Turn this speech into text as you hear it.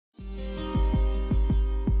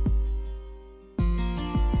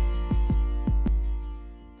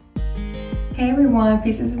Hey everyone,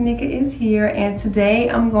 Pieces of Nika is here, and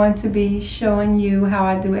today I'm going to be showing you how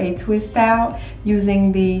I do a twist out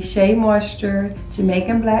using the Shea Moisture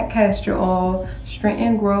Jamaican Black Castor Oil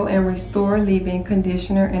Strengthen, Grow, and Restore Leave-In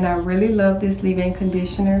Conditioner. And I really love this leave-in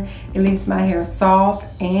conditioner. It leaves my hair soft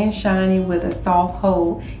and shiny with a soft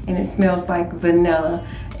hold, and it smells like vanilla.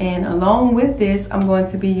 And along with this, I'm going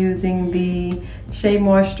to be using the Shea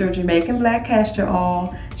Moisture Jamaican Black Castor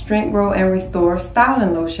Oil Strengthen, Grow, and Restore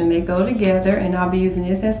Styling Lotion. They go together, and I'll be using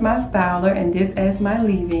this as my styler and this as my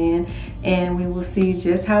leave-in, and we will see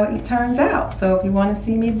just how it turns out. So if you want to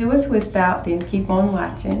see me do a twist out, then keep on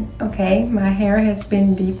watching. Okay, my hair has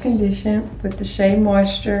been deep conditioned with the Shea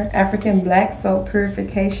Moisture African Black Soap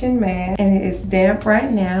Purification Mask, and it is damp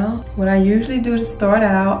right now. What I usually do to start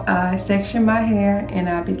out, I section my hair and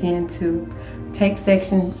I begin to take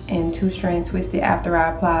sections and two-strand twist it after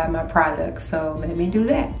I apply my product. So let me do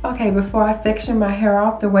that. Okay, before I section my hair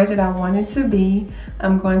off the way that I want it to be,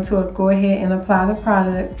 I'm going to go ahead and apply the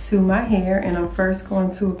product to my hair, and I'm first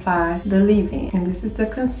going to apply the leave-in. And this is the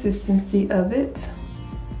consistency of it.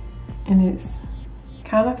 And it's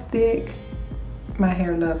kind of thick. My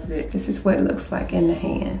hair loves it. This is what it looks like in the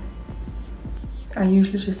hand. I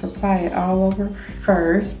usually just apply it all over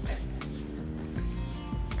first,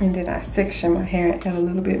 and then I section my hair and add a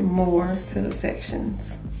little bit more to the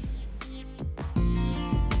sections.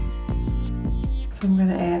 So I'm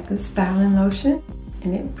gonna add the styling lotion,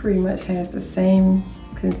 and it pretty much has the same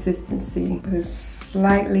consistency, but it's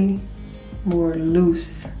slightly more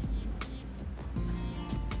loose.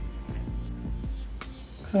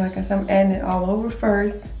 So like I said, I'm adding it all over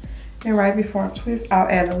first, and right before I twist, I'll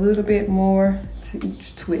add a little bit more to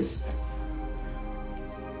each twist.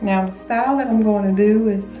 Now the style that I'm going to do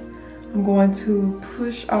is I'm going to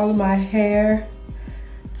push all of my hair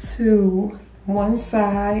to one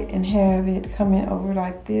side and have it coming over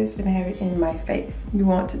like this and have it in my face. You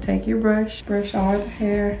want to take your brush all the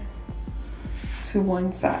hair to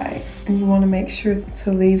one side, and you want to make sure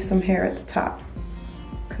to leave some hair at the top,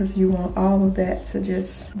 because you want all of that to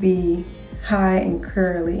just be high and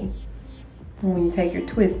curly when you take your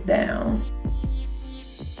twist down.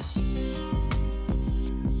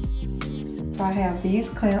 So I have these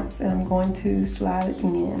clamps, and I'm going to slide it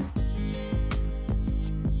in.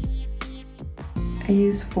 I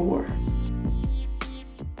use 4.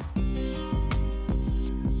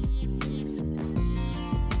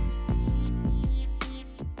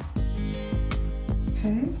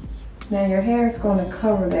 Okay. Now your hair is going to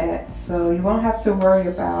cover that, so you won't have to worry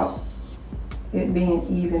about it being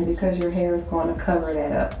even, because your hair is going to cover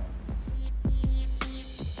that up.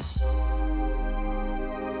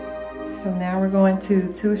 So now we're going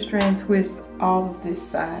to two-strand twist all of this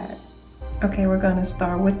side. Okay, we're going to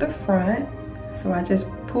start with the front. So I just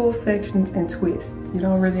pull sections and twist. You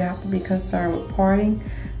don't really have to be concerned with parting.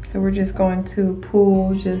 So we're just going to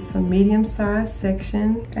pull just some medium-sized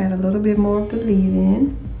section, add a little bit more of the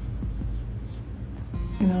leave-in,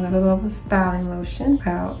 and a little of a styling lotion,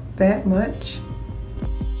 about that much.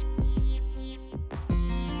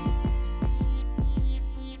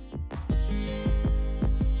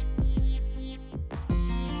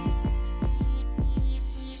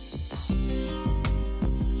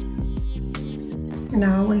 And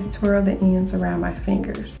I always twirl the ends around my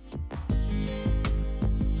fingers.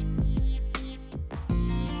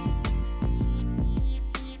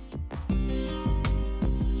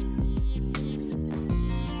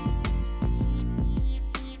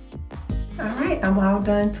 Alright, I'm all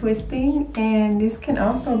done twisting, and this can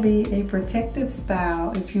also be a protective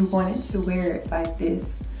style if you wanted to wear it like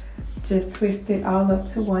this. Just twist it all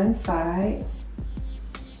up to one side.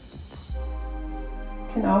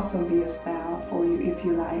 Can also be a style for you if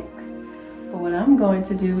you like. But what I'm going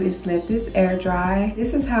to do is let this air dry.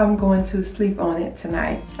 This is how I'm going to sleep on it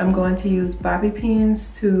tonight. I'm going to use bobby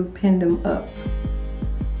pins to pin them up.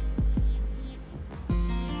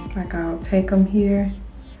 Like I'll take them here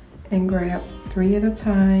and grab 3 at a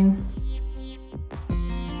time.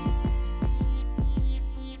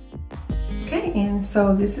 Okay, and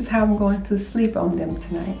so this is how I'm going to sleep on them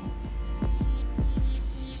tonight.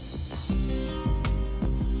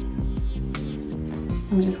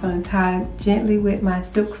 I'm just going to tie gently with my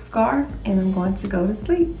silk scarf, and I'm going to go to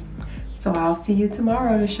sleep. So I'll see you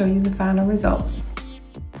tomorrow to show you the final results.